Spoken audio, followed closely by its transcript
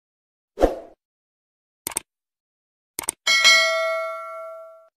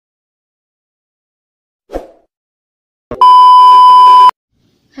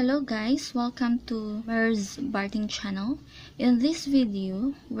Hello guys, welcome to Merz BartEng channel. In this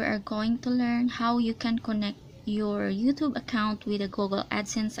video, we are going to learn how you can connect your YouTube account with a Google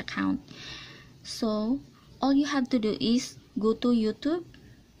AdSense account. So, all you have to do is go to YouTube,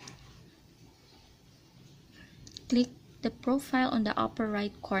 click the profile on the upper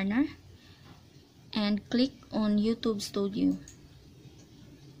right corner, and click on YouTube Studio.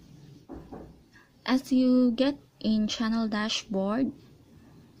 As you get in channel dashboard,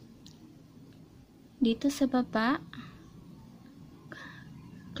 dito sa baba,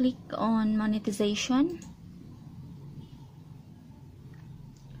 click on monetization.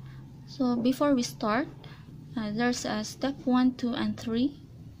 So before we start, there's a step 1, 2, and 3.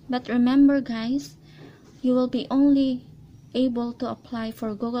 But remember guys, you will be only able to apply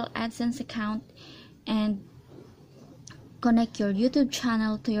for Google AdSense account and connect your YouTube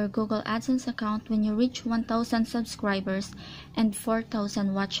channel to your Google AdSense account when you reach 1,000 subscribers and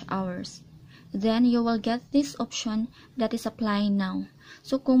 4,000 watch hours. Then you will get this option that is apply now.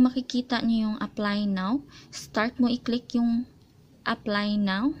 So kung makikita niyo yung apply now, start mo i-click yung apply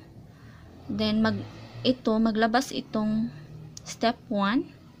now. Then maglabas itong step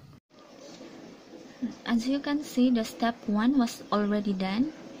 1. As you can see, the step 1 was already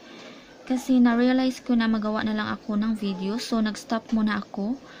done. Kasi na-realize ko na magawa na lang ako ng video. So nag-stop muna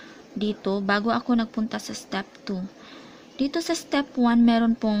ako dito bago ako nagpunta sa step 2. Dito sa step 1,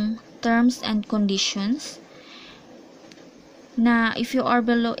 meron pong terms and conditions na if you are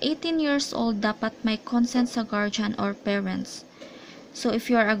below 18 years old, dapat may consent sa guardian or parents. So if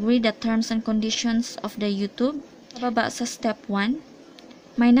you are agreed the terms and conditions of the YouTube, baba sa step 1,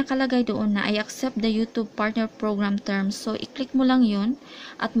 may nakalagay doon na I accept the YouTube Partner Program terms. So i-click mo lang yun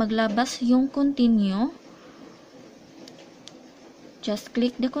at maglabas yung continue. Just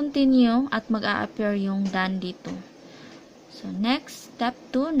click the continue at mag-a-appear yung done dito. So next, step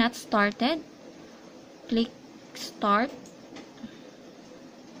 2, not started. Click start.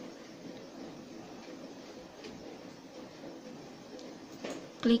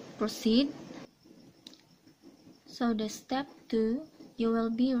 Click proceed. So the step 2, you will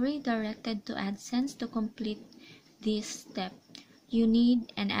be redirected to AdSense to complete this step. You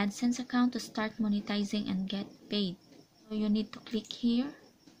need an AdSense account to start monetizing and get paid. So you need to click here.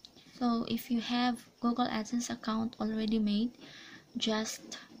 So if you have Google AdSense account already made,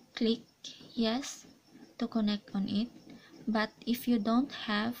 just click yes to connect on it. But if you don't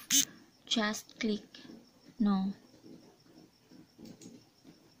have, just click no.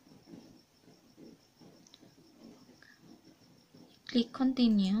 Click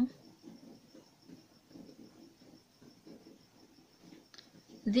continue.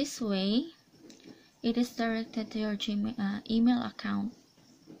 This way, it is directed to your Gmail, email account.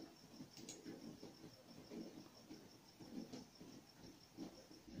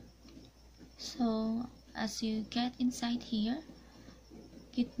 So, as you get inside here,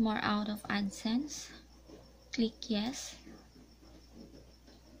 get more out of AdSense, click yes.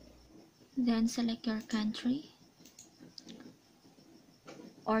 Then select your country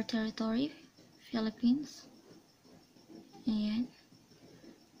or territory, Philippines. Ayan.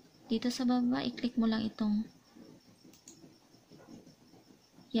 Dito sa baba, i-click mo lang itong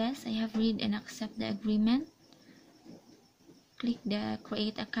yes, I have read and accept the agreement. Click the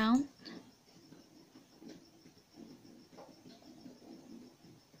create account.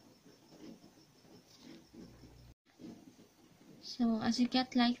 So as you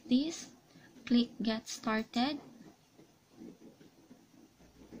get like this, click get started.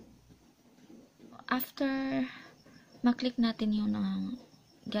 After maklik natin yung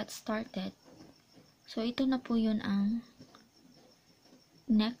get started, so ito na po yun ang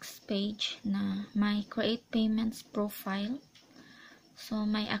next page na may create payments profile. So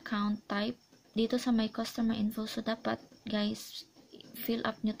may account type dito sa may customer info. So dapat guys, fill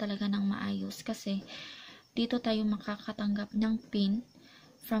up nyo talaga ng maayos kasi dito tayo makakatanggap ng PIN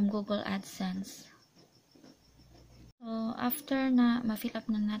from Google AdSense. So after na ma-fill up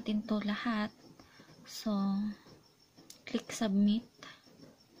na natin to lahat, so click submit.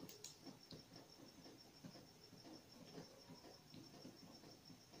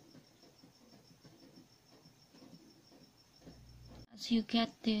 As you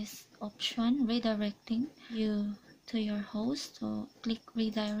get this option redirecting you to your host, so click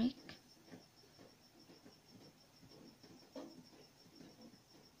redirect.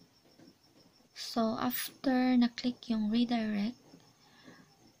 So after na-click yung redirect,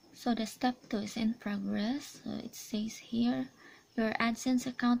 so the step 2 is in progress. So it says here, your AdSense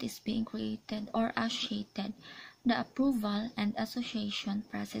account is being created or associated. The approval and association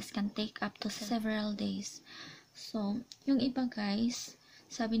process can take up to several days. So, yung iba guys,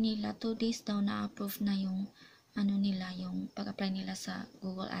 sabi nila 2 days daw na-approve na yung yung pag-apply nila sa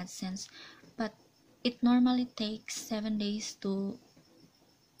Google AdSense, but it normally takes 7 days to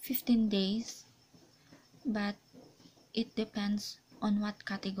 15 days, but it depends on what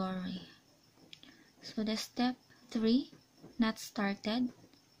category. So the step 3, not started.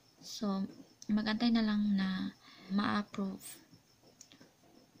 So magantay na lang na ma-approve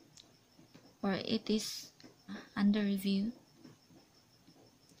or it is under review.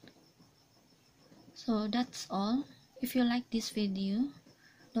 So that's all. If you like this video,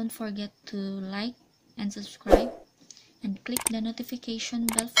 don't forget to like and subscribe and click the notification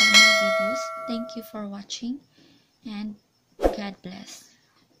bell for more videos. Thank you for watching and God bless.